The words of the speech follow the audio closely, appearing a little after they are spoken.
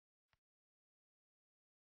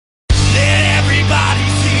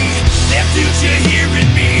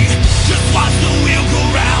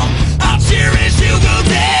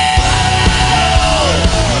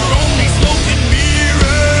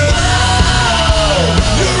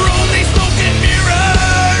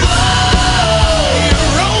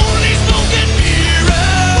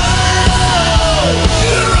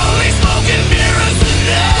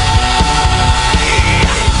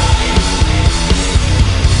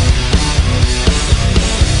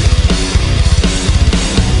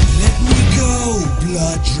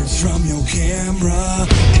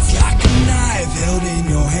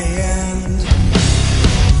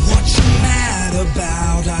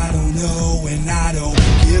and I don't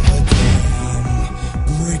give a damn.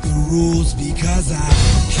 Break the rules because I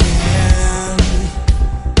can.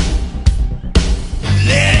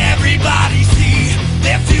 Let everybody see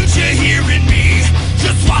their future here in me.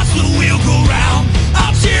 Just watch the wheel go round.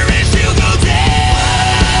 I'll cheer and she'll go down.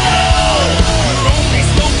 You're only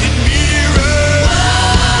smoke and mirrors.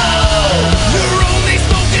 You're only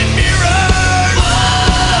smoke and mirrors.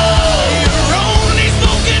 You're only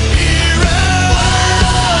smoke and mirrors.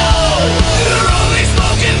 You're only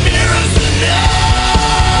smoke and mirrors tonight.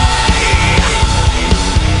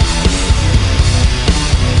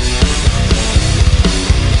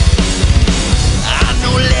 I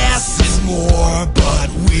know less is more, but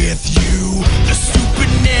with you, the stupid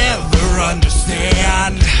never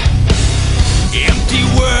understand. Empty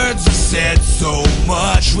words are said so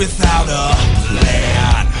much without a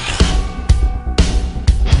plan.